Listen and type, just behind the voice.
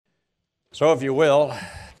So if you will,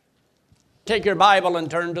 take your Bible and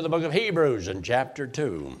turn to the book of Hebrews in chapter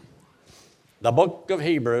 2. The book of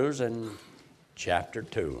Hebrews in chapter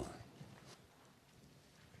 2.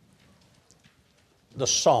 The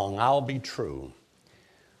song, I'll Be True.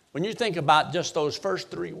 When you think about just those first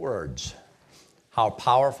three words, how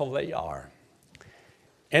powerful they are.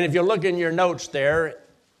 And if you look in your notes there,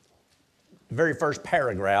 the very first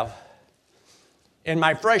paragraph, in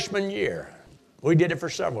my freshman year, we did it for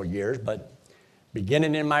several years, but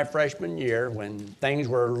beginning in my freshman year when things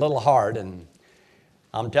were a little hard, and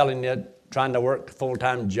I'm telling you, trying to work a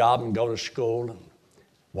full-time job and go to school, and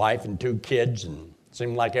wife and two kids, and it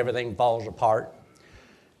seemed like everything falls apart.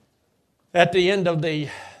 At the end of the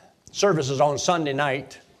services on Sunday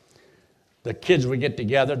night, the kids would get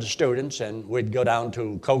together, the students, and we'd go down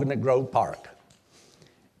to Coconut Grove Park.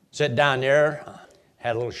 Sit down there,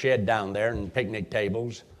 had a little shed down there and picnic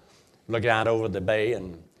tables, looking out over the bay,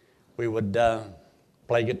 and we would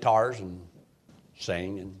play guitars and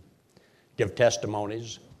sing and give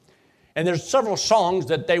testimonies. And there's several songs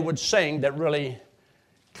that they would sing that really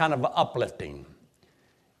kind of uplifting,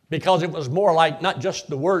 because it was more like not just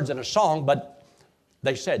the words in a song, but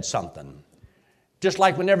they said something. Just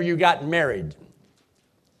like whenever you got married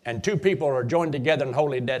and two people are joined together in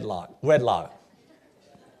holy wedlock.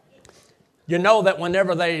 You know that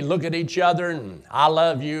whenever they look at each other and I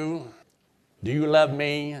love you, do you love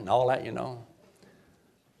me, and all that, you know.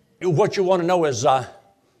 What you want to know is,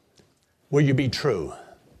 will you be true?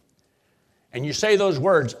 And you say those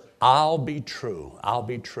words, I'll be true, I'll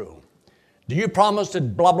be true. Do you promise to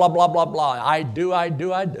blah, blah, blah, blah, blah? I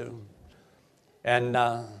do.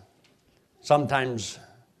 And sometimes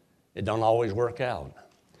it don't always work out.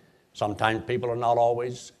 Sometimes people are not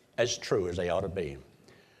always as true as they ought to be.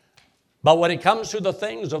 But when it comes to the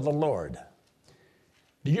things of the Lord,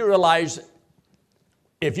 do you realize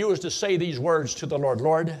if you was to say these words to the Lord,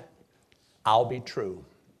 Lord, I'll be true.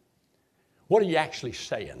 What are you actually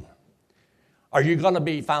saying? Are you going to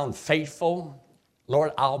be found faithful?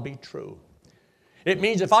 Lord, I'll be true. It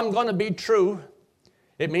means if I'm going to be true,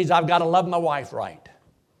 it means I've got to love my wife right.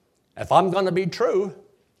 If I'm going to be true,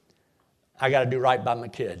 I got to do right by my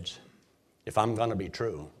kids. If I'm going to be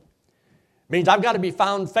true. It means I've got to be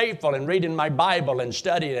found faithful in reading my Bible and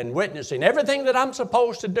studying and witnessing everything that I'm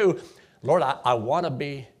supposed to do. Lord, I want to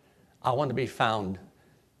be found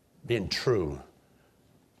being true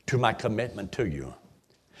to my commitment to you.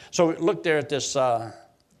 So look there at this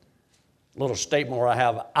little statement where I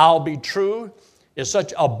have, I'll be true, is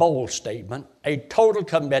such a bold statement, a total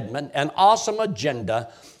commitment, an awesome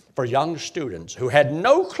agenda for young students who had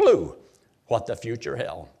no clue what the future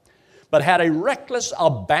held, but had a reckless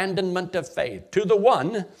abandonment of faith to the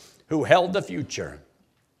one who held the future.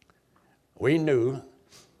 We knew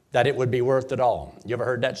that it would be worth it all. You ever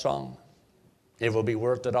heard that song? It will be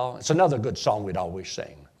worth it all. It's another good song we'd always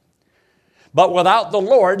sing. But without the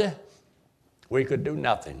Lord, we could do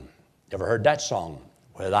nothing. You ever heard that song?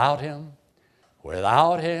 Without Him,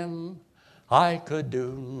 I could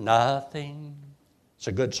do nothing. It's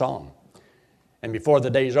a good song. And before the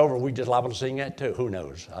day's over, we just liable to sing that too. Who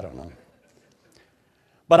knows? I don't know.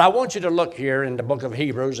 But I want you to look here in the book of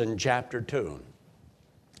Hebrews in chapter 2.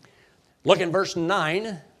 Look in verse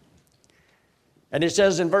 9. And it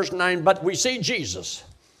says in verse 9, but we see Jesus,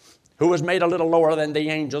 who was made a little lower than the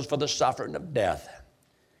angels for the suffering of death,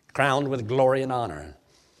 crowned with glory and honor,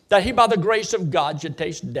 that he by the grace of God should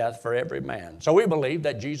taste death for every man. So we believe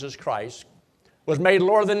that Jesus Christ was made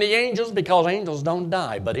lower than the angels because angels don't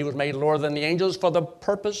die, but he was made lower than the angels for the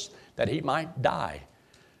purpose that he might die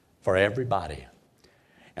for everybody.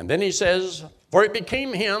 And then he says, for it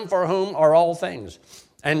became him for whom are all things,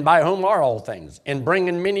 and by whom are all things, in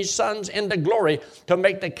bringing many sons into glory, to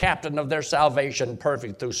make the captain of their salvation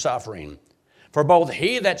perfect through suffering. For both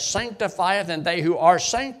he that sanctifieth and they who are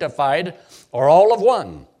sanctified are all of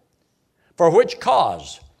one. For which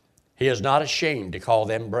cause he is not ashamed to call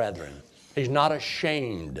them brethren. He's not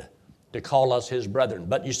ashamed to call us his brethren.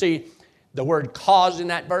 But you see, the word cause in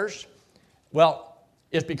that verse, well,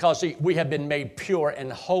 it's because we have been made pure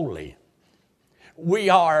and holy. We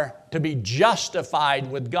are to be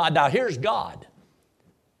justified with God. Now, here's God.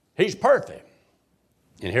 He's perfect.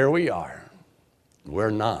 And here we are.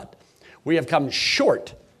 We're not. We have come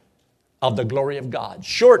short of the glory of God,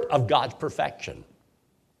 short of God's perfection.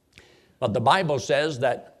 But the Bible says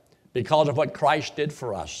that because of what Christ did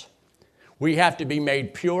for us, we have to be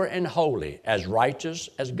made pure and holy, as righteous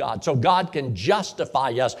as God. So God can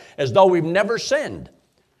justify us as though we've never sinned.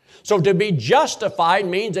 So to be justified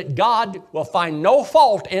means that God will find no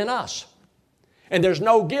fault in us. And there's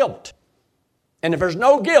no guilt. And if there's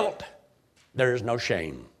no guilt, there is no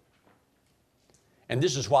shame. And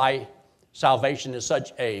this is why salvation is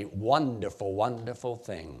such a wonderful, wonderful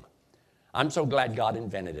thing. I'm so glad God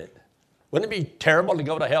invented it. Wouldn't it be terrible to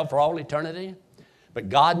go to hell for all eternity? But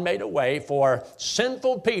God made a way for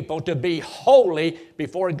sinful people to be holy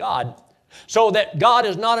before God, so that God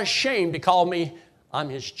is not ashamed to call me, I'm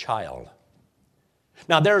His child.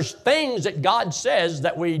 Now, there's things that God says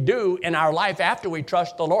that we do in our life after we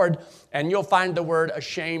trust the Lord, and you'll find the word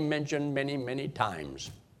ashamed mentioned many, many times.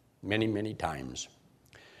 Many, many times.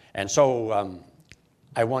 And so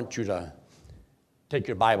I want you to take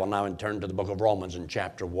your Bible now and turn to the book of Romans in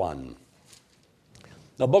chapter 1.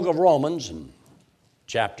 The book of Romans in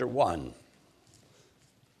chapter 1.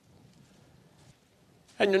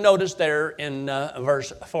 And you notice there in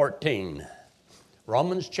verse 14.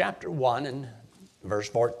 Romans chapter 1 and verse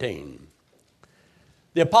 14.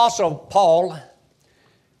 The Apostle Paul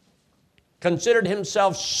considered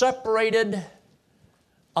himself separated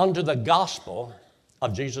unto the gospel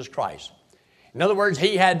of Jesus Christ. In other words,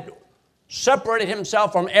 he had separated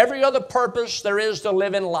himself from every other purpose there is to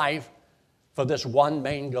live in life for this one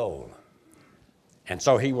main goal. And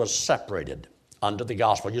so he was separated unto the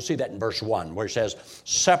gospel. You see that in verse 1 where it says,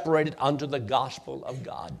 separated unto the gospel of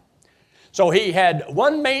God. So he had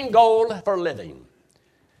one main goal for living.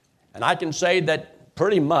 And I can say that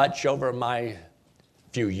pretty much over my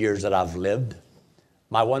few years that I've lived,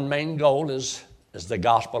 my one main goal is the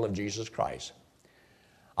gospel of Jesus Christ.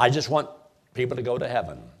 I just want people to go to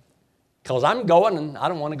heaven. Because I'm going and I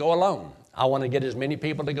don't want to go alone. I want to get as many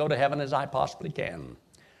people to go to heaven as I possibly can.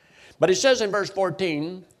 But it says in verse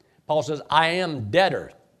 14, Paul says, I am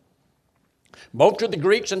debtor, both to the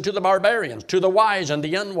Greeks and to the barbarians, to the wise and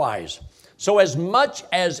the unwise. So as much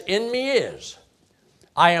as in me is,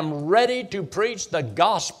 I am ready to preach the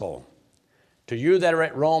gospel to you that are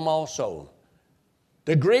at Rome also.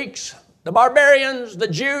 The Greeks, the barbarians, the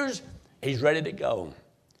Jews, he's ready to go.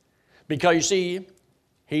 Because you see,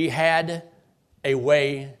 he had a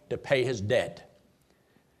way to pay his debt.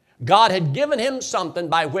 God had given him something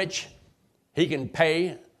by which he can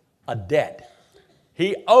pay a debt.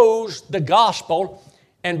 He owes the gospel,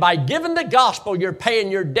 and by giving the gospel, you're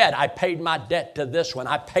paying your debt. I paid my debt to this one.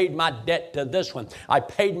 I paid my debt to this one. I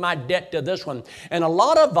paid my debt to this one. And a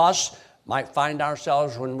lot of us might find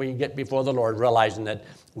ourselves when we get before the Lord realizing that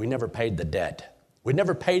we never paid the debt. We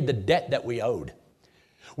never paid the debt that we owed.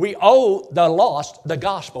 We owe the lost the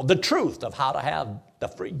gospel, the truth of how to have the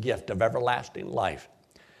free gift of everlasting life.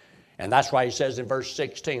 And that's why he says in verse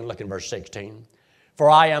 16, look in verse 16, for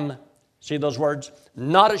I am, see those words,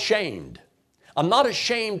 not ashamed. I'm not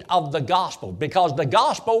ashamed of the gospel because the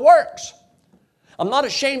gospel works. I'm not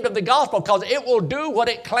ashamed of the gospel because it will do what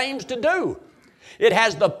it claims to do. It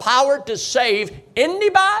has the power to save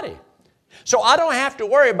anybody. So I don't have to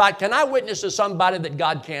worry about, can I witness to somebody that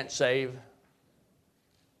God can't save?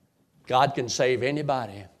 God can save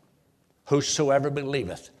anybody, whosoever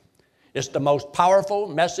believeth. It's the most powerful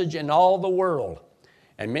message in all the world.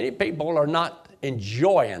 And many people are not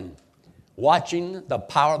enjoying watching the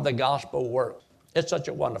power of the gospel work. It's such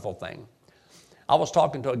a wonderful thing. I was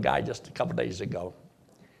talking to a guy just a couple days ago.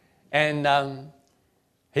 And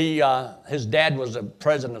his dad was a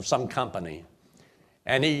president of some company.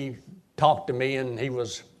 And he talked to me, and he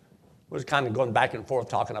was kind of going back and forth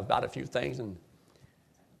talking about a few things.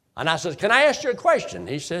 And I said, can I ask you a question?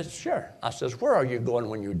 He says, sure. I says, where are you going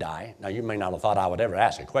when you die? Now, you may not have thought I would ever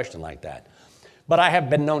ask a question like that. But I have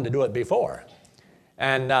been known to do it before.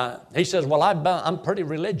 And he says, well, I'm pretty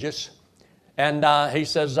religious. And he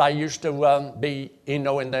says, I used to be, in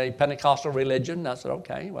the Pentecostal religion. I said,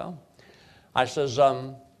 okay, well. I says,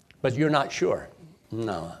 but you're not sure?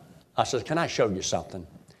 No. I says, can I show you something?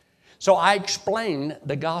 So I explained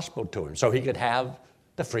the gospel to him so he could have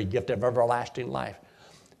the free gift of everlasting life.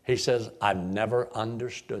 He says, I've never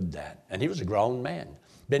understood that. And he was a grown man,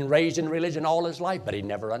 been raised in religion all his life, but he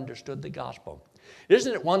never understood the gospel.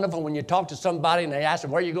 Isn't it wonderful when you talk to somebody and they ask them,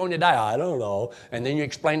 where are you going to die? I don't know. And then you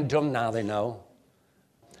explain it to them, now they know.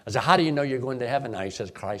 I said, how do you know you're going to heaven? Now he says,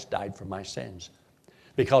 Christ died for my sins.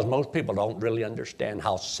 Because most people don't really understand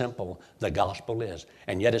how simple the gospel is.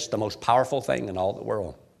 And yet it's the most powerful thing in all the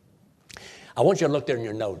world. I want you to look there in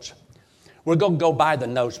your notes. We're going to go by the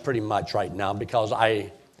notes pretty much right now because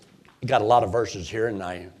I got a lot of verses here and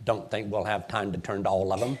I don't think we'll have time to turn to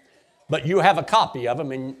all of them. But you have a copy of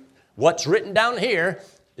them, and what's written down here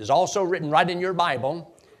is also written right in your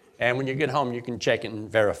Bible. And when you get home, you can check it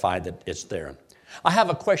and verify that it's there. I have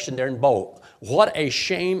a question there in bold. What a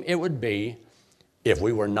shame it would be if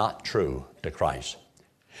we were not true to Christ.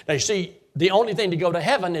 Now, you see, the only thing to go to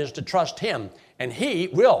heaven is to trust Him, and He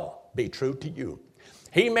will be true to you.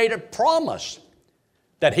 He made a promise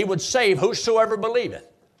that he would save whosoever believeth.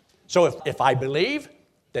 So if I believe,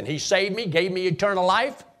 then he saved me, gave me eternal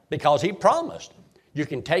life, because he promised. You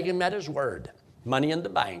can take him at his word, money in the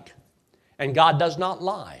bank. And God does not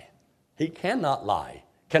lie. He cannot lie.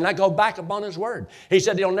 Cannot go back upon his word. He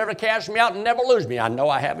said he'll never cast me out and never lose me. I know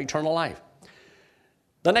I have eternal life.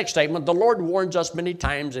 The next statement, the Lord warns us many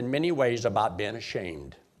times in many ways about being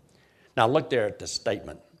ashamed. Now look there at this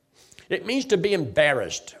statement. It means to be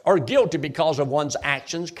embarrassed or guilty because of one's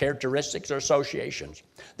actions, characteristics, or associations.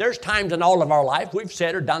 There's times in all of our life we've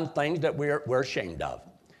said or done things that we're ashamed of.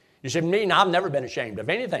 You say, me, no, I've never been ashamed of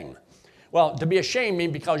anything. Well, to be ashamed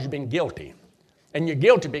means because you've been guilty. And you're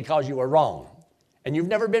guilty because you were wrong. And you've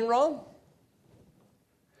never been wrong?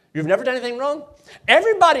 You've never done anything wrong?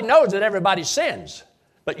 Everybody knows that everybody sins,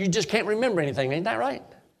 but you just can't remember anything. Ain't that right?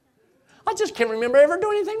 I just can't remember ever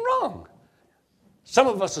doing anything wrong. Some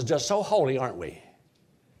of us are just so holy, aren't we?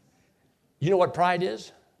 You know what pride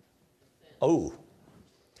is? Oh.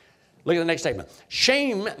 Look at the next statement.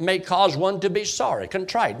 Shame may cause one to be sorry,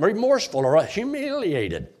 contrite, remorseful, or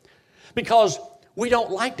humiliated. Because we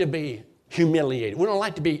don't like to be humiliated. We don't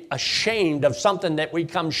like to be ashamed of something that we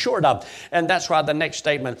come short of. And that's why the next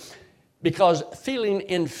statement, because feeling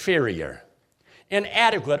inferior,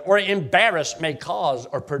 inadequate, or embarrassed may cause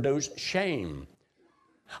or produce shame.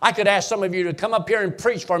 I could ask some of you to come up here and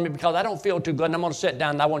preach for me because I don't feel too good and I'm going to sit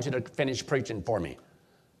down and I want you to finish preaching for me.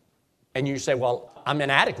 And you say, well, I'm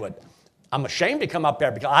inadequate. I'm ashamed to come up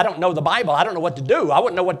there because I don't know the Bible. I don't know what to do. I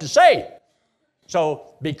wouldn't know what to say.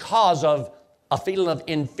 So because of a feeling of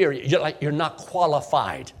inferior, you're not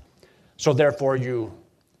qualified. So therefore you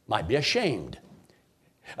might be ashamed.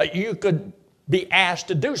 You could be asked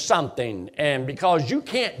to do something, and because you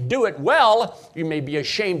can't do it well, you may be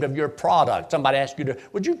ashamed of your product. Somebody asks you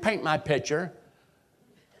would you paint my picture?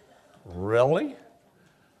 Really?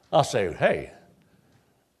 I'll say, hey,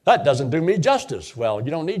 that doesn't do me justice. Well, you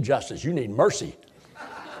don't need justice, you need mercy.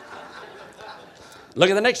 Look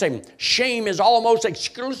at the next statement. Shame is almost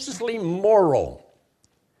exclusively moral,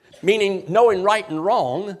 meaning knowing right and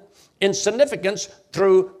wrong in significance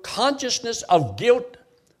through consciousness of guilt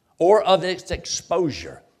or of its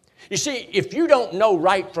exposure. You see, if you don't know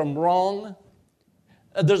right from wrong,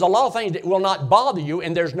 there's a lot of things that will not bother you,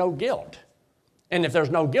 and there's no guilt. And if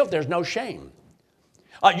there's no guilt, there's no shame.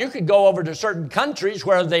 You could go over to certain countries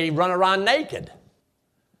where they run around naked.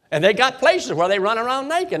 And they got places where they run around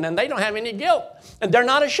naked, and they don't have any guilt. And they're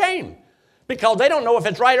not ashamed because they don't know if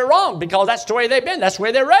it's right or wrong, because that's the way they've been. That's the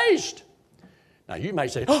way they're raised. Now, you may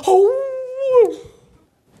say, oh.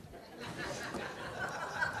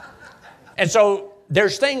 And so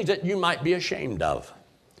there's things that you might be ashamed of.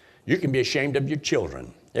 You can be ashamed of your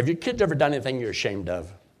children. Have your kids ever done anything you're ashamed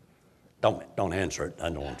of? Don't answer it. I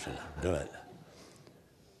don't want you to do it.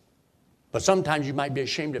 But sometimes you might be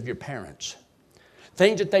ashamed of your parents.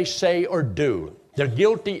 Things that they say or do, they're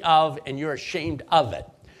guilty of, and you're ashamed of it.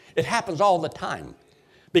 It happens all the time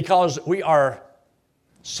because we are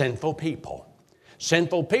sinful people.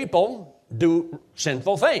 Sinful people do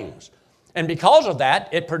sinful things. And because of that,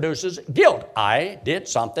 it produces guilt. I did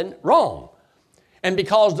something wrong. And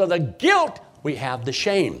because of the guilt, we have the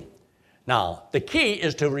shame. Now, the key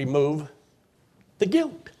is to remove the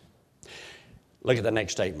guilt. Look at the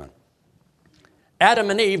next statement.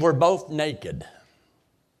 Adam and Eve were both naked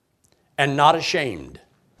and not ashamed.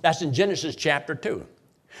 That's in Genesis chapter 2.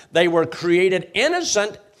 They were created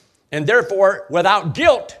innocent and therefore without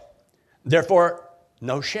guilt, therefore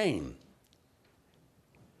no shame.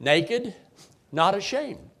 Naked, not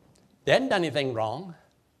ashamed. They hadn't done anything wrong.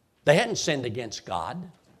 They hadn't sinned against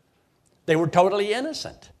God. They were totally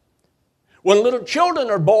innocent. When little children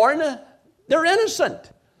are born, they're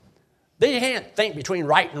innocent. They can't think between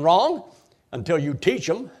right and wrong until you teach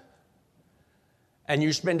them. And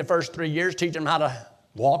you spend the first 3 years teaching them how to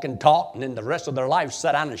walk and talk, and then the rest of their life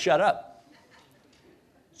sit down and shut up.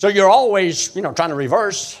 So you're always, trying to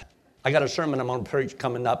reverse. I got a sermon I'm going to preach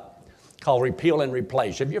coming up called Repeal and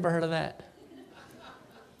Replace. Have you ever heard of that?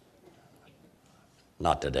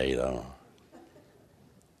 Not today, though.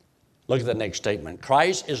 Look at the next statement.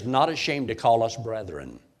 Christ is not ashamed to call us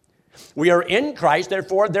brethren. We are in Christ,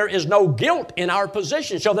 therefore there is no guilt in our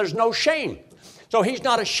position, so there's no shame. So he's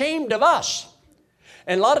not ashamed of us.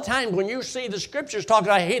 And a lot of times when you see the scriptures talking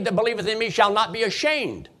about, he that believeth in me shall not be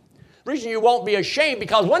ashamed. The reason you won't be ashamed,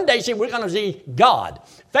 because one day, we're going to see God.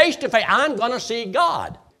 Face to face, I'm going to see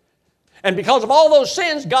God. And because of all those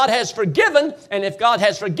sins, God has forgiven. And if God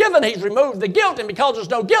has forgiven, he's removed the guilt. And because there's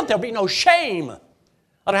no guilt, there'll be no shame.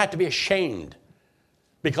 I don't have to be ashamed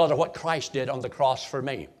because of what Christ did on the cross for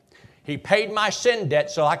me. He paid my sin debt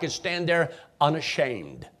so I could stand there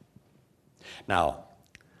unashamed. Now,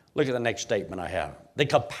 Look at the next statement I have. The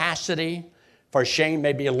capacity for shame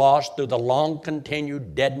may be lost through the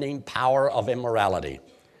long-continued deadening power of immorality,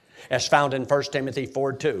 as found in 1 Timothy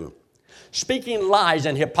 4:2. Speaking lies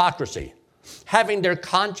and hypocrisy, having their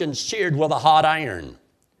conscience seared with a hot iron.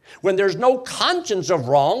 When there's no conscience of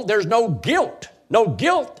wrong, there's no guilt. No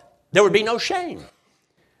guilt, there would be no shame.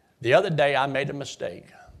 The other day I made a mistake.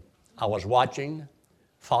 I was watching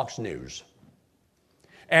Fox News.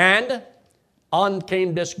 And on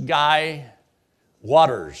came this guy,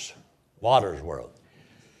 Watersworth.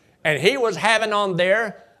 And he was having on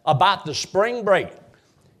there about the spring break.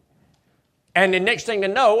 And the next thing you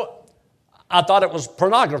know, I thought it was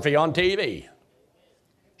pornography on TV.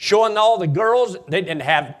 Showing all the girls, they didn't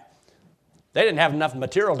have enough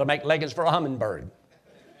material to make leggings for a hummingbird.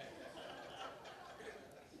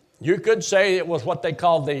 You could say it was what they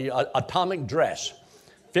call the atomic dress,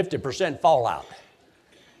 50% fallout.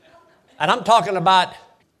 And I'm talking about,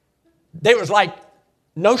 there was like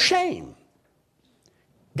no shame.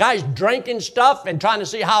 Guys drinking stuff and trying to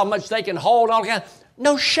see how much they can hold, all kind.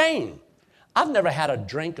 No shame. I've never had a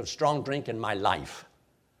drink of strong drink in my life.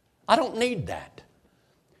 I don't need that.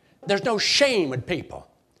 There's no shame with people.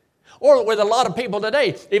 Or with a lot of people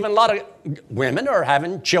today, even a lot of women are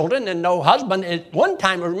having children and no husband. At one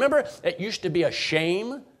time, remember, it used to be a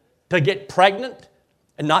shame to get pregnant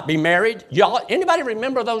and not be married. Y'all, anybody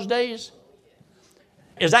remember those days?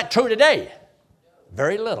 Is that true today?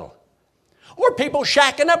 Very little. Or people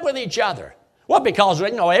shacking up with each other. Well, because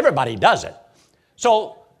everybody does it.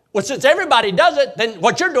 So, since everybody does it, then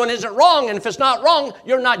what you're doing isn't wrong. And if it's not wrong,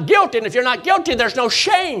 you're not guilty. And if you're not guilty, there's no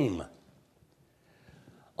shame.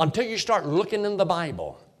 Until you start looking in the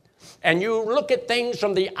Bible and you look at things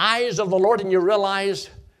from the eyes of the Lord and you realize,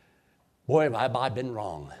 boy, have I been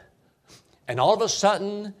wrong. And all of a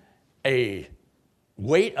sudden, a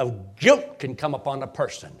weight of guilt can come upon a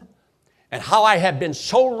person. And how I have been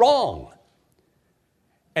so wrong.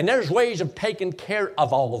 And there's ways of taking care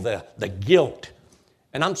of all of the guilt.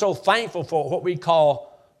 And I'm so thankful for what we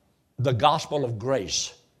call the gospel of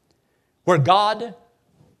grace, where God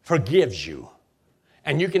forgives you.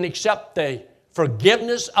 And you can accept the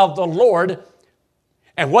forgiveness of the Lord,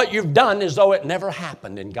 and what you've done is though it never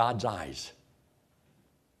happened in God's eyes.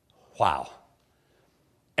 Wow.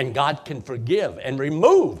 And God can forgive and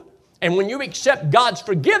remove. And when you accept God's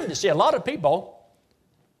forgiveness, see, a lot of people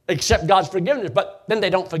accept God's forgiveness, but then they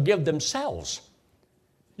don't forgive themselves.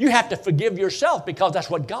 You have to forgive yourself because that's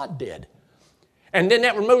what God did. And then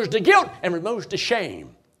that removes the guilt and removes the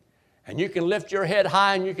shame. And you can lift your head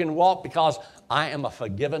high and you can walk because I am a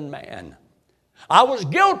forgiven man. I was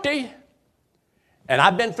guilty and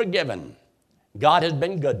I've been forgiven. God has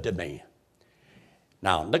been good to me.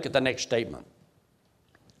 Now, look at the next statement.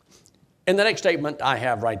 In the next statement I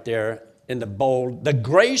have right there in the bold, the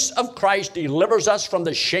grace of Christ delivers us from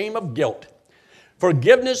the shame of guilt.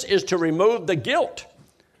 Forgiveness is to remove the guilt.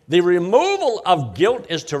 The removal of guilt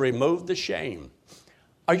is to remove the shame.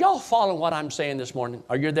 Are y'all following what I'm saying this morning?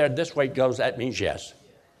 Are you there? This way goes, that means yes.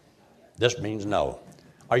 This means no.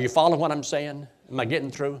 Are you following what I'm saying? Am I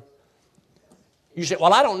getting through? You say,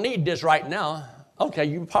 well, I don't need this right now. Okay,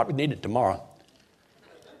 you probably need it tomorrow.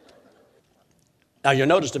 Now, you'll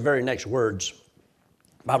notice the very next words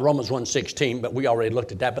about Romans 1:16, but we already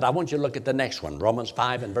looked at that. But I want you to look at the next one, Romans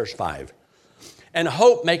 5 and verse 5. And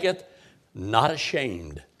hope maketh not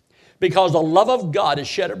ashamed, because the love of God is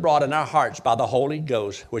shed abroad in our hearts by the Holy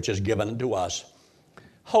Ghost, which is given unto us.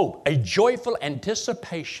 Hope, a joyful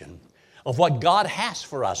anticipation of what God has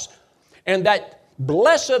for us. And that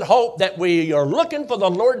blessed hope that we are looking for the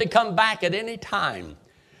Lord to come back at any time.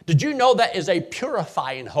 Did you know that is a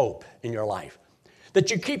purifying hope in your life? That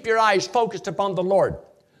you keep your eyes focused upon the Lord.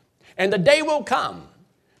 And the day will come.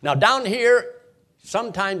 Now down here,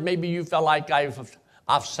 sometimes maybe you feel like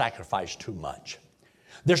I've sacrificed too much.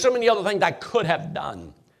 There's so many other things I could have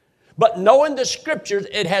done. But knowing the Scriptures,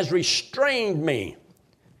 it has restrained me,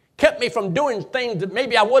 kept me from doing things that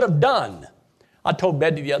maybe I would have done. I told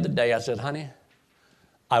Betty the other day, I said, honey,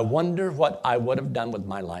 I wonder what I would have done with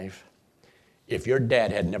my life if your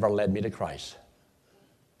dad had never led me to Christ.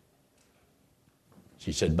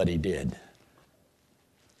 She said, but he did.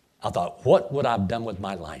 I thought, what would I have done with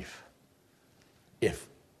my life if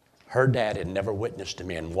her dad had never witnessed to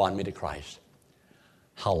me and won me to Christ?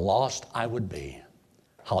 How lost I would be.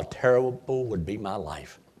 How terrible would be my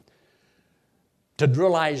life. To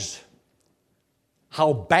realize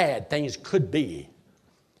how bad things could be.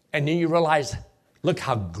 And then you realize, look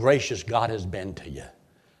how gracious God has been to you.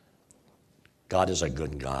 God is a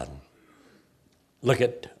good God. Look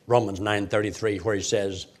at Romans 9:33 where he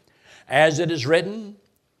says, as it is written,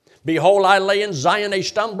 Behold, I lay in Zion a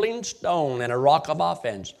stumbling stone and a rock of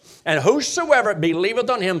offense. And whosoever believeth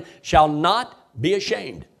on him shall not be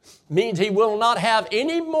ashamed. Means he will not have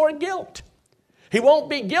any more guilt. He won't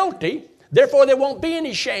be guilty, therefore there won't be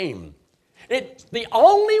any shame. It's the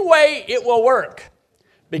only way it will work.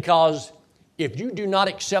 Because if you do not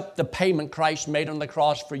accept the payment Christ made on the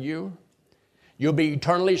cross for you, you'll be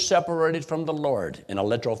eternally separated from the Lord in a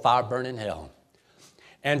literal fire burning hell.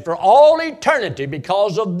 And for all eternity,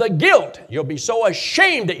 because of the guilt, you'll be so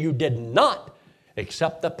ashamed that you did not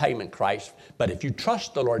accept the payment Christ. But if you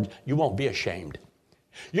trust the Lord, you won't be ashamed.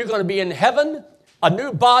 You're going to be in heaven, a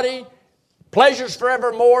new body, pleasures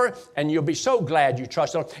forevermore, and you'll be so glad you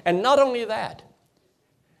trust the Lord. And not only that,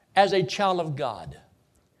 as a child of God,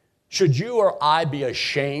 should you or I be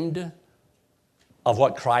ashamed of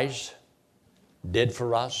what Christ did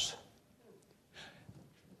for us?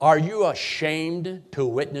 Are you ashamed to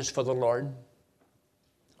witness for the Lord?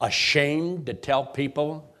 Ashamed to tell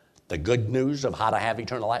people the good news of how to have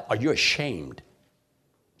eternal life? Are you ashamed?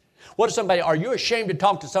 Are you ashamed to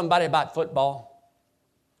talk to somebody about football?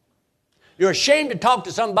 You're ashamed to talk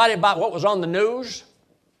to somebody about what was on the news?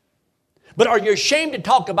 But are you ashamed to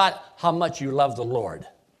talk about how much you love the Lord?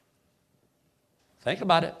 Think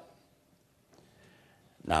about it.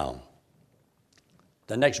 Now,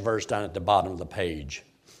 the next verse down at the bottom of the page.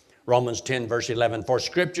 Romans 10, verse 11. For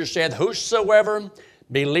Scripture saith, whosoever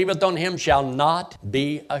believeth on him shall not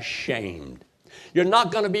be ashamed. You're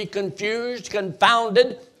not going to be confused,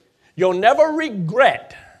 confounded. You'll never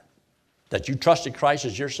regret that you trusted Christ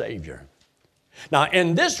as your Savior. Now,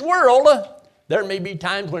 in this world, there may be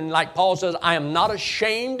times when, like Paul says, I am not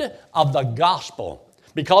ashamed of the gospel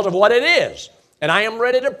because of what it is. And I am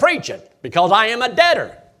ready to preach it because I am a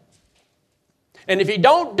debtor. And if you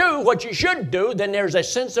don't do what you should do, then there's a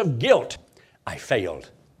sense of guilt. I failed.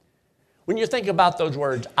 When you think about those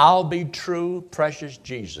words, I'll be true, precious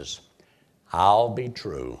Jesus. I'll be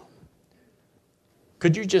true.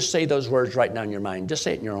 Could you just say those words right now in your mind? Just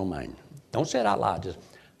say it in your own mind. Don't say it out loud. Just,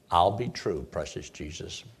 I'll be true, precious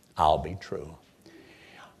Jesus. I'll be true.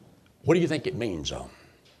 What do you think it means, though?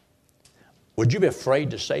 Would you be afraid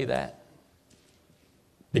to say that?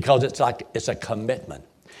 Because it's a commitment.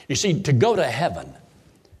 You see, to go to heaven,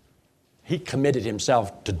 he committed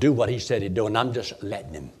himself to do what he said he'd do, and I'm just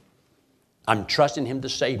letting him. I'm trusting him to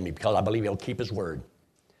save me because I believe he'll keep his word.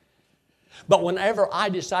 But whenever I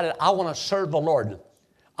decided I want to serve the Lord,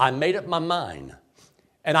 I made up my mind.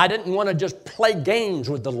 And I didn't want to just play games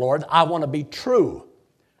with the Lord. I want to be true.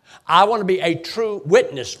 I want to be a true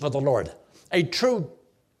witness for the Lord, a true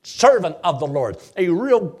servant of the Lord, a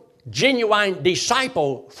real genuine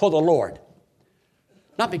disciple for the Lord.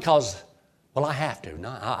 Not because, well, I have to. No,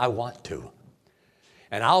 I want to.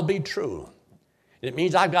 And I'll be true. It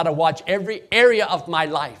means I've got to watch every area of my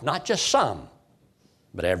life, not just some,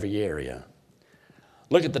 but every area.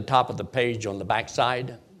 Look at the top of the page on the back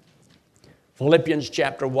side. Philippians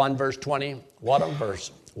chapter 1, verse 20. What a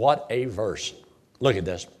verse. What a verse. Look at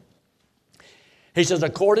this. He says,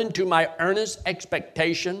 according to my earnest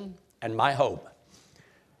expectation and my hope,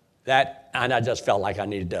 and I just felt like I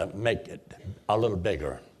needed to make it a little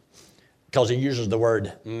bigger because he uses the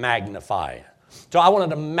word magnify. So I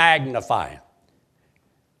wanted to magnify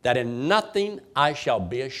that in nothing I shall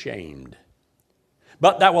be ashamed,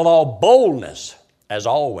 but that with all boldness as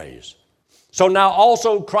always. So now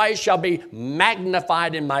also Christ shall be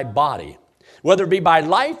magnified in my body, whether it be by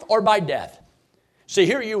life or by death. See,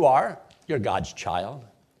 here you are. You're God's child.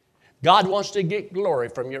 God wants to get glory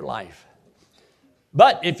from your life.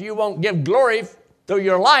 But if you won't give glory through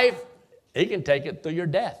your life, he can take it through your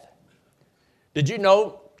death. Did you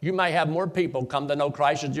know you might have more people come to know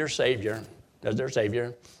Christ as your Savior, as their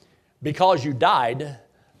Savior, because you died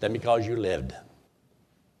than because you lived?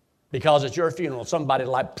 Because at your funeral, somebody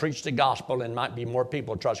like preached the gospel and might be more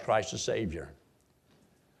people trust Christ as Savior.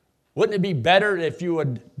 Wouldn't it be better if you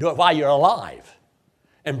would do it while you're alive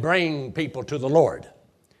and bring people to the Lord?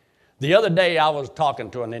 The other day I was talking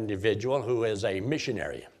to an individual who is a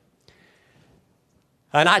missionary.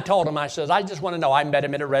 And I told him, I said, I just want to know. I met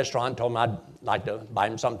him at a restaurant, told him I'd like to buy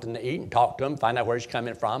him something to eat and talk to him, find out where he's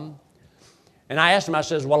coming from. And I asked him, I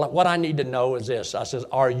says, well, what I need to know is this. I says,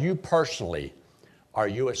 are you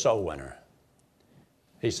a soul winner?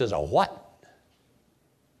 He says, a what?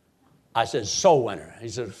 I said, soul winner. He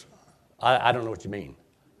says, I don't know what you mean.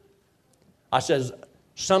 I says,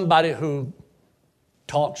 somebody who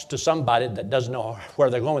talks to somebody that doesn't know where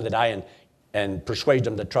they're going with it, and persuades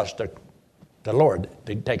them to trust the Lord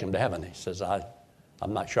to take them to heaven. He says,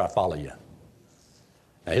 I'm not sure I follow you.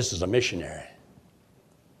 Now, this is a missionary.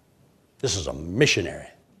 This is a missionary.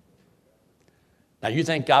 Now, you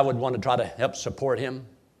think God would want to try to help support him?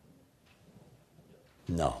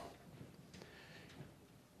 No.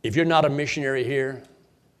 If you're not a missionary here,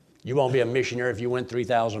 you won't be a missionary if you went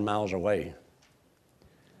 3,000 miles away.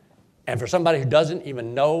 And for somebody who doesn't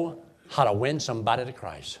even know how to win somebody to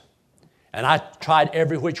Christ, and I tried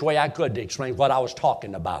every which way I could to explain what I was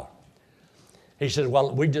talking about. He said,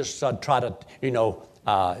 well, we just try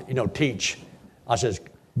to, teach, I says,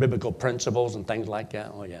 biblical principles and things like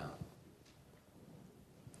that. Oh, yeah.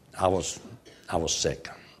 I was sick.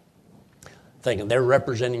 Thinking they're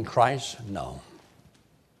representing Christ? No.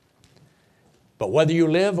 But whether you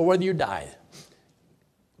live or whether you die,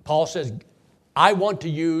 Paul says, I want to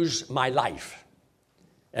use my life.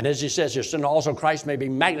 And as he says, your sin also Christ may be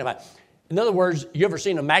magnified. In other words, you ever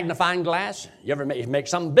seen a magnifying glass? You ever make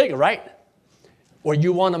something bigger, right? Well,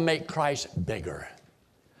 you want to make Christ bigger.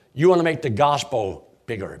 You want to make the gospel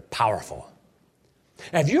bigger, powerful.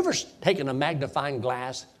 Have you ever taken a magnifying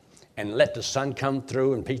glass and let the sun come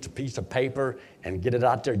through and piece of paper and get it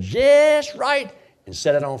out there just right and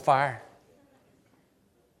set it on fire?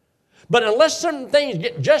 But unless certain things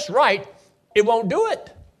get just right, it won't do it.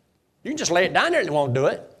 You can just lay it down there and it won't do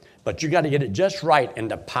it. But you got to get it just right,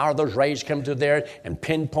 and the power of those rays come through there and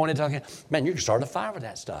pinpoint it. Man, you can start a fire with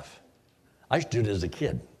that stuff. I used to do it as a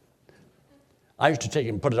kid. I used to take it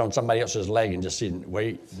and put it on somebody else's leg and just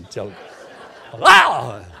wait until,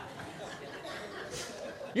 wow!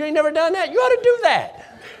 You ain't never done that? You ought to do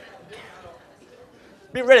that.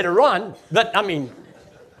 Be ready to run, but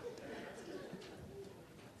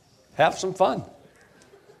have some fun.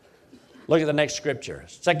 Look at the next scripture.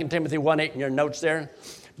 2 Timothy 1:8 in your notes there.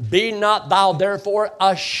 Be not thou therefore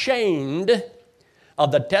ashamed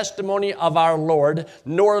of the testimony of our Lord,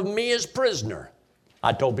 nor of me as prisoner.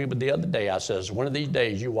 I told people the other day, I says, one of these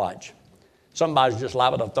days you watch. Somebody's just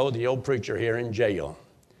liable to throw the old preacher here in jail.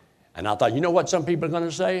 And I thought, you know what some people are going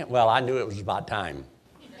to say? Well, I knew it was about time.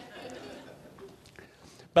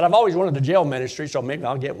 But I've always wanted a jail ministry, so maybe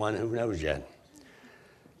I'll get one. Who knows yet?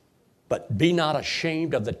 But be not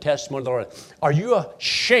ashamed of the testimony of the Lord. Are you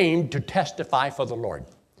ashamed to testify for the Lord?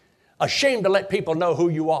 Ashamed to let people know who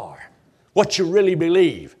you are, what you really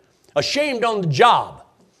believe. Ashamed on the job.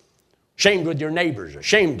 Ashamed with your neighbors.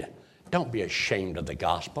 Ashamed. Don't be ashamed of the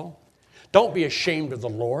gospel. Don't be ashamed of the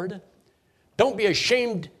Lord. Don't be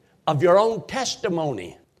ashamed of your own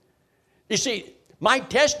testimony. You see, my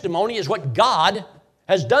testimony is what God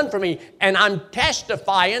has done for me, and I'm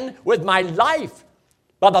testifying with my life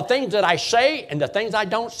by the things that I say and the things I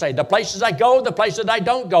don't say, the places I go, the places I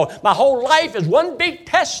don't go. My whole life is one big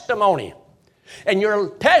testimony. And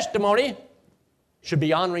your testimony should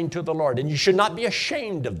be honoring to the Lord, and you should not be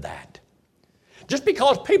ashamed of that. Just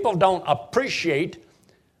because people don't appreciate,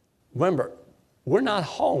 remember, we're not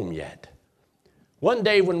home yet. One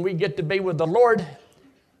day when we get to be with the Lord,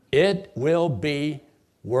 it will be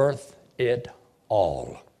worth it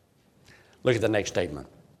all. Look at the next statement.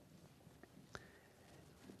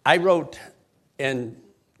 I wrote in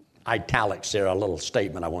italics there a little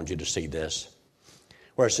statement. I want you to see this.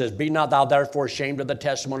 Where it says, be not thou therefore ashamed of the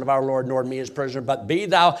testimony of our Lord, nor me as prisoner, but be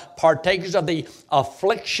thou partakers of the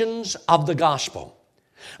afflictions of the gospel,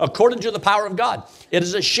 according to the power of God. It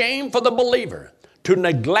is a shame for the believer to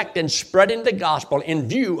neglect in spreading the gospel in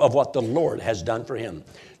view of what the Lord has done for him.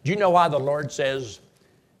 Do you know why the Lord says,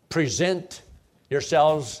 present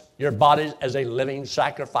yourselves, your bodies as a living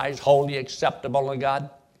sacrifice, wholly acceptable to God?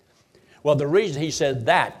 Well, the reason he said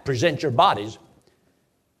that, present your bodies,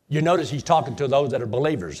 you notice he's talking to those that are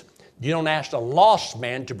believers. You don't ask a lost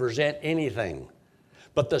man to present anything.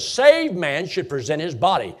 But the saved man should present his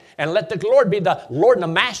body and let the Lord be the Lord and the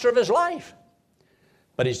master of his life.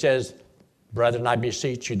 But he says, brethren, I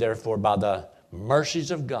beseech you therefore by the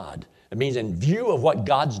mercies of God. It means in view of what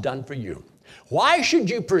God's done for you. Why should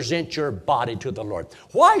you present your body to the Lord?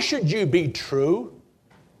 Why should you be true?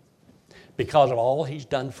 Because of all he's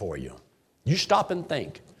done for you. You stop and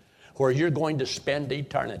think where you're going to spend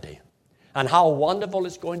eternity and how wonderful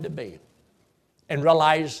it's going to be. And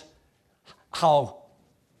realize how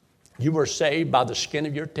you were saved by the skin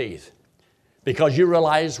of your teeth because you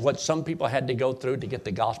realize what some people had to go through to get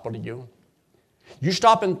the gospel to you. You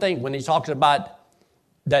stop and think when he talks about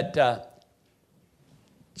that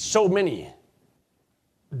so many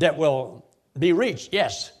that will be reached,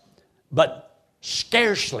 yes, but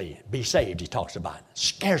scarcely be saved, he talks about.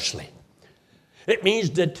 Scarcely. It means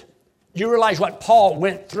that you realize what Paul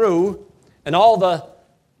went through and all the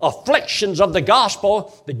afflictions of the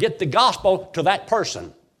gospel to get the gospel to that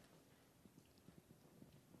person.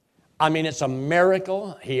 I mean, it's a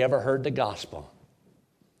miracle he ever heard the gospel.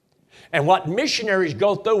 And what missionaries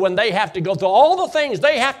go through when they have to go through all the things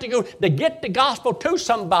they have to go to get the gospel to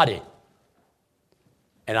somebody.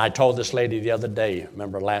 And I told this lady the other day,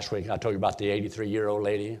 remember last week I told you about the 83-year-old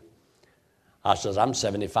lady? I says, I'm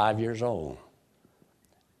 75 years old.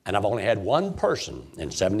 And I've only had one person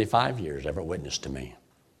in 75 years ever witness to me.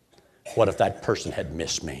 What if that person had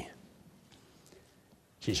missed me?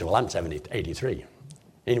 She said, well, I'm 83.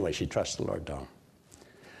 Anyway, she trusts the Lord, Tom.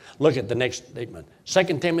 Look at the next statement.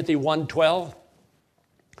 2 Timothy 1:12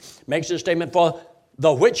 makes this statement, for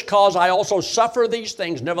the which cause I also suffer these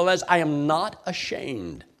things. Nevertheless, I am not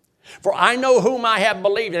ashamed. For I know whom I have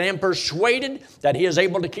believed, and am persuaded that he is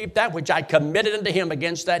able to keep that which I committed unto him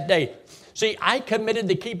against that day. See, I committed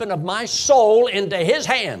the keeping of my soul into his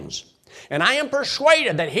hands. And I am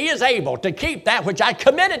persuaded that he is able to keep that which I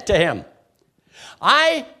committed to him.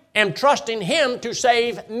 I am trusting him to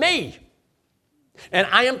save me. And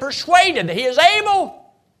I am persuaded that he is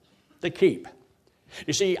able to keep.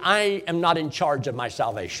 You see, I am not in charge of my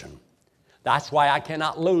salvation. That's why I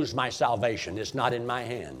cannot lose my salvation. It's not in my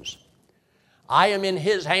hands. I am in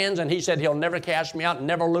his hands, and he said he'll never cast me out and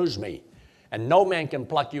never lose me. And no man can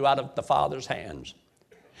pluck you out of the Father's hands.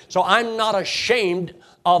 So I'm not ashamed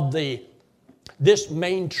of this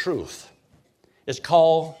main truth. It's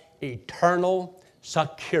called eternal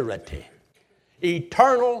security.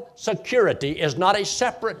 Eternal security is not a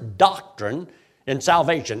separate doctrine in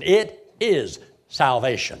salvation. It is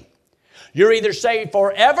salvation. You're either saved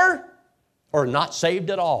forever or not saved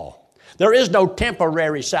at all. There is no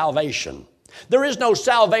temporary salvation. There is no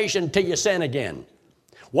salvation till you sin again.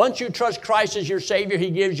 Once you trust Christ as your Savior, he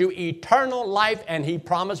gives you eternal life, and he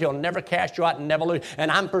promised he'll never cast you out and never lose. And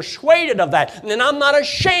I'm persuaded of that, and I'm not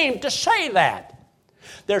ashamed to say that.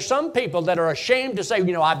 There's some people that are ashamed to say,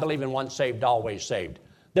 you know, I believe in once saved, always saved.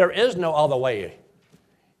 There is no other way.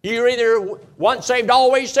 You're either once saved,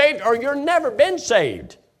 always saved, or you're never been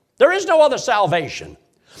saved. There is no other salvation.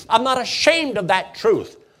 I'm not ashamed of that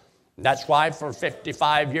truth. That's why for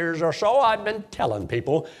 55 years or so, I've been telling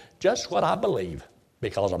people just what I believe,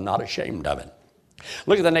 because I'm not ashamed of it.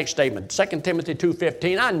 Look at the next statement, 2 Timothy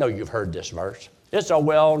 2:15. I know you've heard this verse. It's a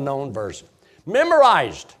well-known verse.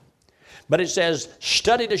 Memorized. But it says,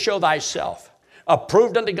 study to show thyself,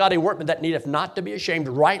 approved unto God, a workman that needeth not to be ashamed,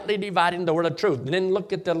 rightly dividing the word of truth. And then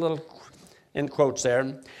look at the little in quotes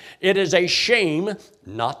there. It is a shame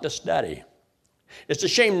not to study. It's a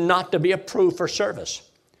shame not to be approved for service.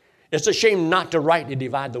 It's a shame not to rightly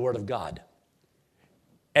divide the word of God.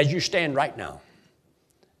 As you stand right now,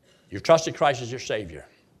 you've trusted Christ as your Savior.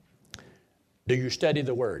 Do you study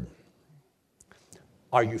the word?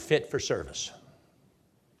 Are you fit for service?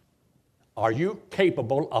 Are you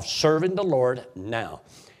capable of serving the Lord now?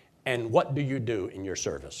 And what do you do in your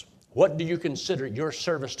service? What do you consider your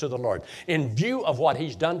service to the Lord? In view of what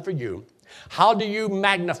he's done for you, how do you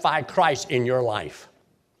magnify Christ in your life?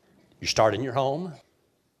 You start in your home,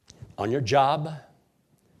 on your job,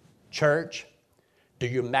 church. Do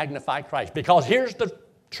you magnify Christ? Because here's the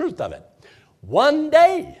truth of it. One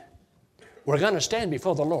day, we're going to stand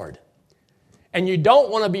before the Lord. And you don't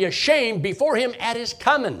want to be ashamed before him at his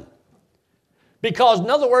coming. Because, in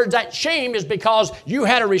other words, that shame is because you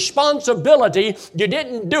had a responsibility, you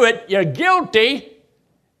didn't do it, you're guilty,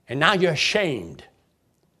 and now you're ashamed.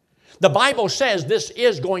 The Bible says this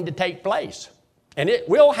is going to take place, and it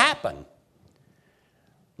will happen.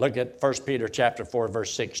 Look at 1 Peter chapter 4,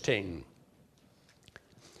 verse 16.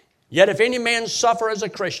 Yet if any man suffer as a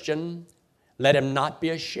Christian, let him not be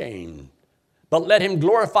ashamed, but let him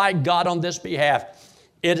glorify God on this behalf.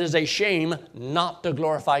 It is a shame not to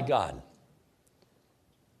glorify God.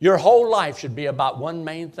 Your whole life should be about one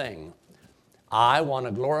main thing. I want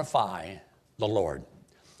to glorify the Lord.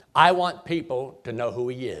 I want people to know who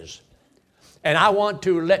he is. And I want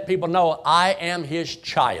to let people know I am his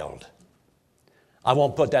child. I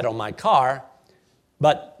won't put that on my car,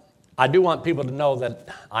 but I do want people to know that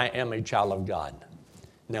I am a child of God.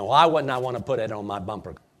 Now, why wouldn't I want to put it on my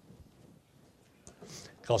bumper?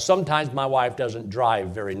 Because sometimes my wife doesn't drive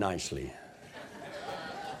very nicely.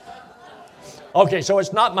 Okay, so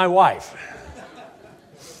it's not my wife.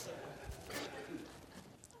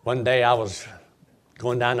 One day I was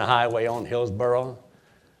going down the highway on Hillsboro,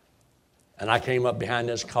 and I came up behind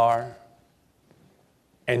this car,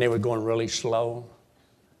 and they were going really slow.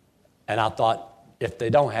 And I thought, if they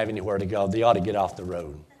don't have anywhere to go, they ought to get off the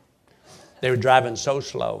road. They were driving so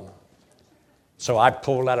slow. So I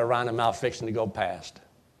pulled out around them, I was fixing to go past.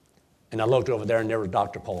 And I looked over there, and there was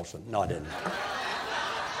Dr. Paulson. No, I didn't.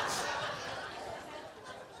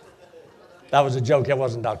 That was a joke. That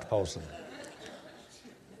wasn't Dr. Paulson.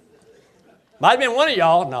 Might have been one of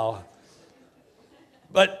y'all. No.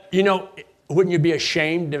 But, you know, wouldn't you be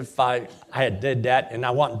ashamed if I had did that and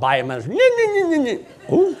I went by him and I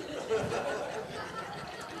was,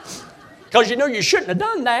 because you know you shouldn't have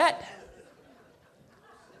done that.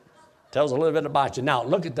 Tells a little bit about you. Now,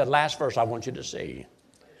 look at the last verse I want you to see.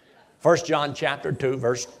 1 John chapter 2,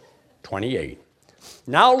 verse 28.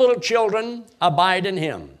 Now, little children, abide in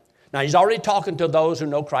him. Now, he's already talking to those who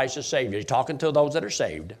know Christ as Savior. He's talking to those that are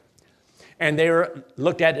saved. And they are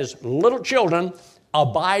looked at as little children,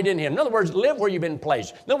 abide in him. In other words, live where you've been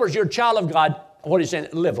placed. In other words, you're a child of God. What he's saying,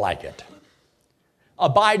 live like it.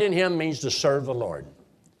 Abide in him means to serve the Lord.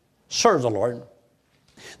 Serve the Lord.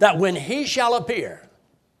 That when he shall appear,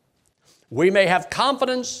 we may have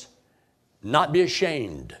confidence, not be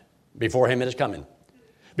ashamed before him in his coming.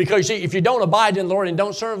 Because you see, if you don't abide in the Lord and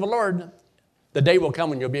don't serve the Lord, the day will come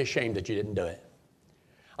when you'll be ashamed that you didn't do it.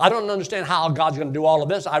 I don't understand how God's going to do all of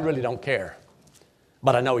this. I really don't care.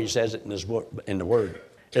 But I know he says it in the Word.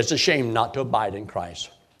 It's a shame not to abide in Christ.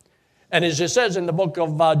 And as it says in the book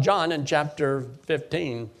of John in chapter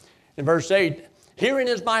 15, in verse 8, herein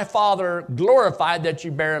is my Father glorified that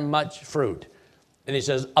you bear much fruit. And he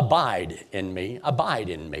says, abide in me, abide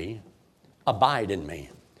in me, abide in me.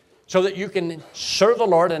 So that you can serve the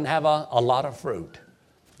Lord and have a lot of fruit.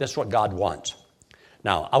 That's what God wants.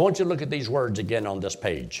 Now, I want you to look at these words again on this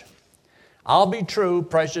page. I'll be true,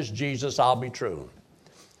 precious Jesus, I'll be true.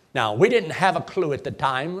 Now, we didn't have a clue at the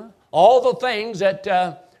time. All the things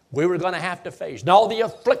that we were going to have to face. And all the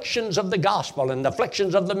afflictions of the gospel and the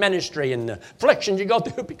afflictions of the ministry and the afflictions you go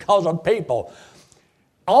through because of people.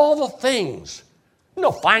 All the things. You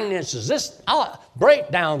know, finances,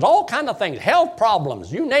 breakdowns, all kind of things, health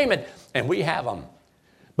problems, you name it, and we have them.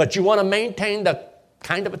 But you want to maintain the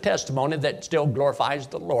kind of a testimony that still glorifies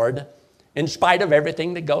the Lord in spite of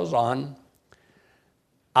everything that goes on.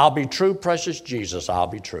 I'll be true, precious Jesus, I'll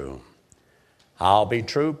be true. I'll be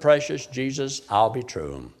true, precious Jesus, I'll be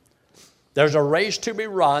true. There's a race to be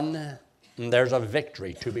run, and there's a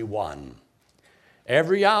victory to be won.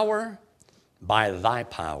 Every hour, by thy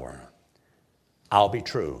power, I'll be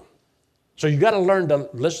true. So you got to learn to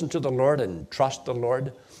listen to the Lord and trust the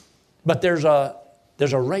Lord. But there's a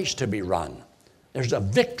race to be run. There's a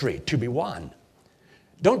victory to be won.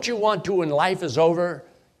 Don't you want to, when life is over,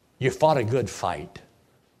 you fought a good fight.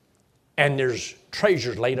 And there's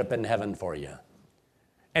treasures laid up in heaven for you.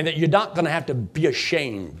 And that you're not going to have to be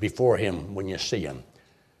ashamed before him when you see him.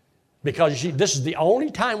 Because you see, this is the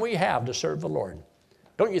only time we have to serve the Lord.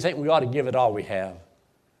 Don't you think we ought to give it all we have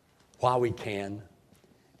while we can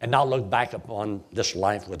and not look back upon this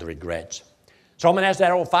life with regrets? So I'm going to ask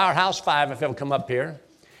that old Firehouse 5 if they'll come up here.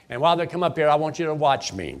 And while they come up here, I want you to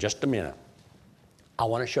watch me just a minute. I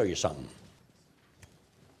want to show you something.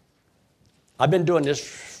 I've been doing this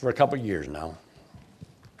for a couple of years now.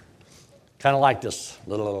 Kind of like this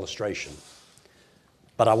little illustration.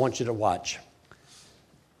 But I want you to watch.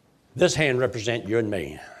 This hand represents you and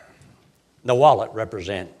me. The wallet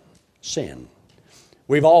represents sin.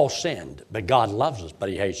 We've all sinned, but God loves us, but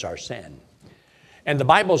he hates our sin. And the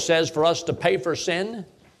Bible says for us to pay for sin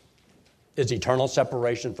is eternal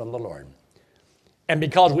separation from the Lord. And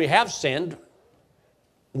because we have sinned,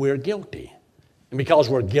 we're guilty. And because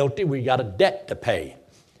we're guilty, we got a debt to pay.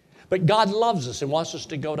 But God loves us and wants us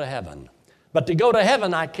to go to heaven. But to go to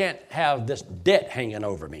heaven, I can't have this debt hanging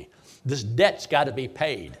over me. This debt's got to be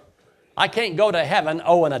paid. I can't go to heaven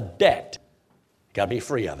owing a debt. Got to be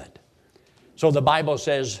free of it. So the Bible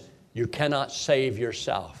says you cannot save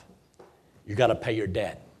yourself. You got to pay your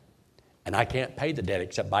debt. And I can't pay the debt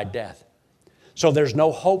except by death. So there's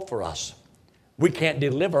no hope for us. We can't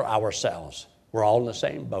deliver ourselves. We're all in the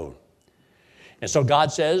same boat. And so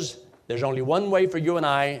God says there's only one way for you and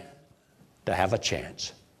I to have a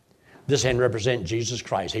chance. This hand represents Jesus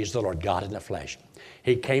Christ. He's the Lord God in the flesh.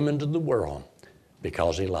 He came into the world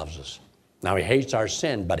because he loves us. Now, he hates our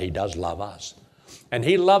sin, but he does love us. And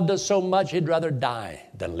he loved us so much, he'd rather die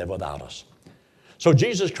than live without us. So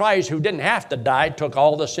Jesus Christ, who didn't have to die, took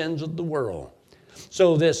all the sins of the world.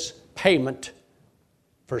 So this payment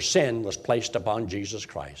for sin was placed upon Jesus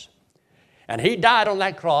Christ. And he died on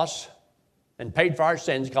that cross and paid for our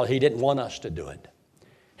sins because he didn't want us to do it.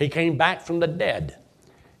 He came back from the dead.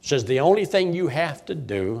 He says, the only thing you have to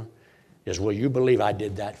do is, will you believe I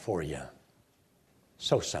did that for you?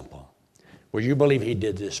 So simple. Will you believe he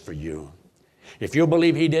did this for you? If you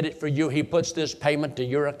believe he did it for you, he puts this payment to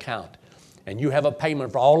your account. And you have a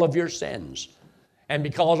payment for all of your sins. And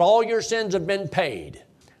because all your sins have been paid,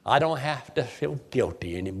 I don't have to feel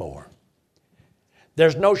guilty anymore.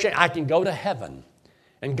 There's no shame. I can go to heaven.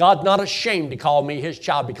 And God's not ashamed to call me his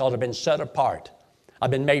child because I've been set apart.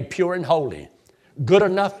 I've been made pure and holy, good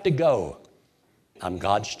enough to go. I'm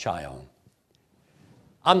God's child.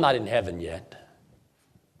 I'm not in heaven yet.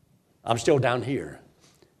 I'm still down here.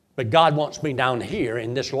 But God wants me down here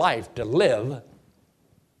in this life to live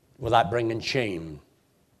without bringing shame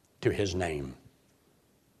to His name.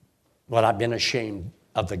 Without being ashamed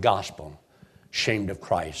of the gospel, ashamed of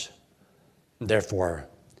Christ. Therefore,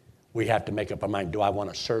 we have to make up our mind, do I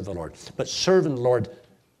want to serve the Lord? But serving the Lord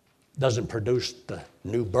doesn't produce the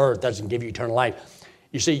new birth, doesn't give you eternal life.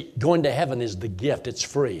 You see, going to heaven is the gift. It's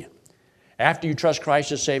free. After you trust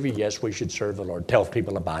Christ as Savior, yes, we should serve the Lord. Tell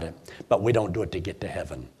people about it. But we don't do it to get to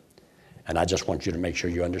heaven. And I just want you to make sure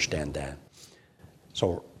you understand that.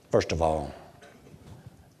 So, first of all,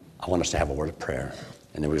 I want us to have a word of prayer.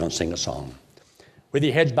 And then we're going to sing a song. With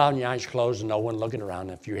your heads bowed and your eyes closed and no one looking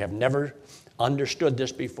around, if you have never understood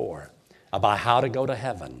this before about how to go to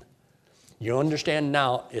heaven, you understand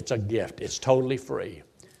now it's a gift. It's totally free.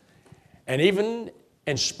 And even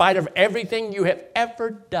in spite of everything you have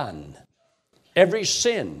ever done, every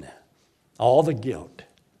sin, all the guilt,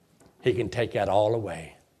 He can take that all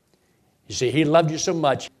away. You see, He loved you so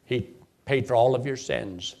much, He paid for all of your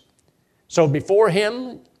sins. So before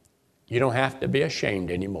Him, you don't have to be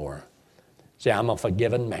ashamed anymore. Say, I'm a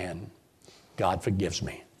forgiven man. God forgives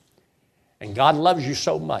me. And God loves you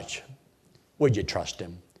so much. Would you trust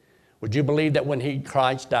Him? Would you believe that when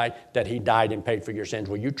Christ died, that He died and paid for your sins?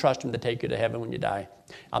 Will you trust Him to take you to heaven when you die?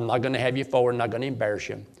 I'm not going to have you forward. I'm not going to embarrass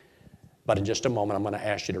you. But in just a moment, I'm going to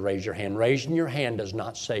ask you to raise your hand. Raising your hand does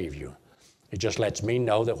not save you. It just lets me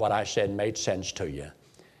know that what I said made sense to you. You're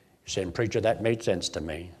saying, preacher, that made sense to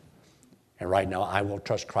me. And right now, I will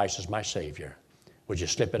trust Christ as my Savior. Would you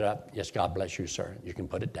slip it up? Yes, God bless you, sir. You can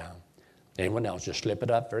put it down. Anyone else, just slip it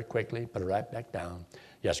up very quickly. Put it right back down.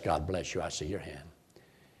 Yes, God bless you. I see your hand.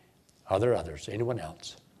 Are there others? Anyone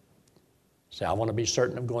else? Say, I want to be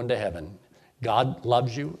certain of going to heaven. God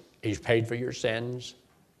loves you. He's paid for your sins.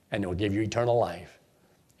 And He'll give you eternal life.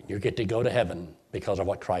 And you get to go to heaven because of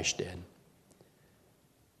what Christ did.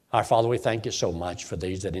 Our Father, we thank you so much for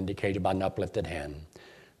these that indicated by an uplifted hand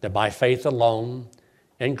that by faith alone,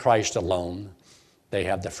 in Christ alone, they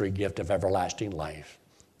have the free gift of everlasting life.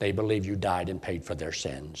 They believe you died and paid for their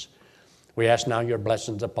sins. We ask now your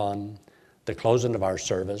blessings upon the closing of our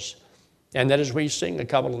service, and that as we sing a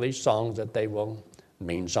couple of these songs, that they will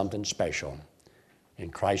mean something special. In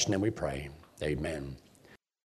Christ's name we pray. Amen.